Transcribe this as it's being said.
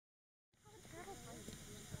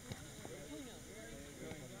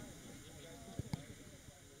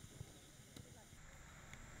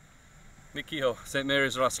Mick Kehoe, St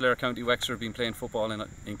Mary's, Rosslare, County Wexford. Been playing football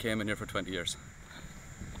in Cayman here for 20 years.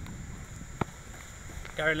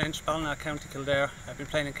 Gary Lynch, Ballina, County Kildare. I've been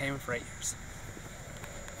playing in Cayman for 8 years.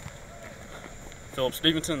 Philip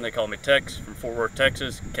Stevenson, they call me Tex, from Fort Worth,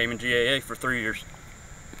 Texas. Cayman GAA for 3 years.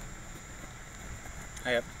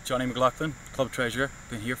 Hi, Johnny McLaughlin, Club Treasurer.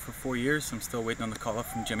 Been here for 4 years. I'm still waiting on the call up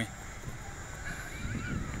from Jimmy.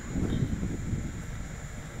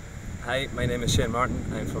 Hi, my name is Shane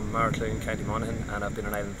Martin. I'm from Mayo in County Monaghan and I've been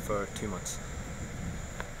on Ireland for 2 months.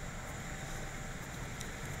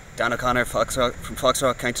 Dan O'Connor from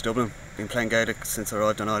Foxrock, County Dublin. Been playing Gaelic since I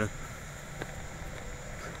arrived on Ireland.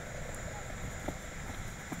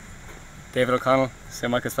 David O'Connell, St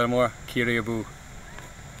Michael's Felmore, Kerry Abu.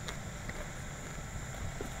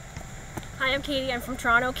 Hi, I'm Katie. I'm from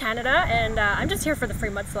Toronto, Canada, and I'm just here for the free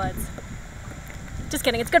mudslides. Just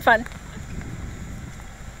kidding, it's good fun.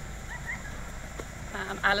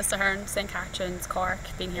 Alice Ahern, St Catherine's, Cork.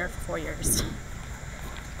 Been here for 4 years.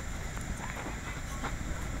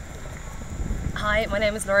 Hi, my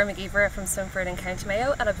name is Laura McGeever from Swinford in County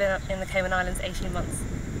Mayo, and I've been in the Cayman Islands 18 months.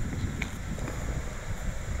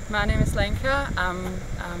 My name is Lenka. I'm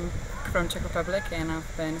from Czech Republic, and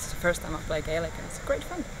it's the first time I've played Gaelic, and it's great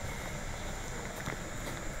fun.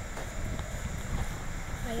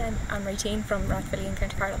 Hi, I'm Rayteen from Rathvilly in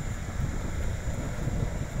County Carlow.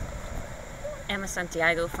 Emma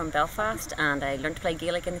Santiago from Belfast, and I learned to play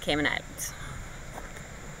Gaelic in the Cayman Islands.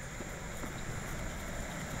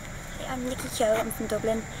 Hi, I'm Nikki Cho, I'm from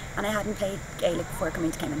Dublin, and I hadn't played Gaelic before coming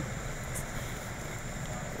to Cayman.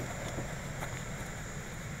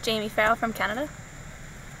 Jamie Farrell from Canada.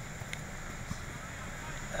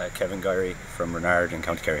 Kevin Gowrie from Renard in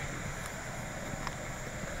County Kerry.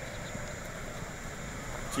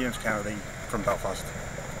 James Kennedy from Belfast.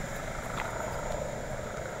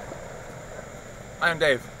 Hi, I'm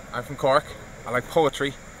Dave. I'm from Cork. I like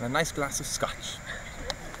poetry and a nice glass of scotch.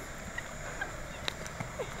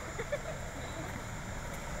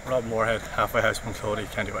 Rob Moorhead, halfway house from Clody,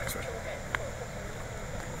 County Wexford.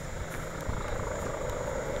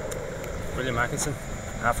 William Atkinson,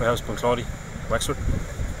 halfway house from Clody, Wexford.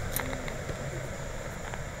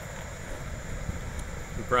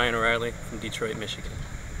 Brian O'Reilly from Detroit, Michigan.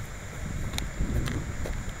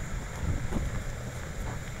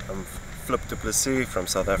 I'm Flip du Plessis from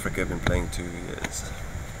South Africa. I've been playing 2 years.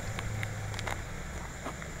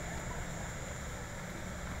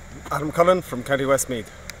 Adam Cullen from County Westmeath.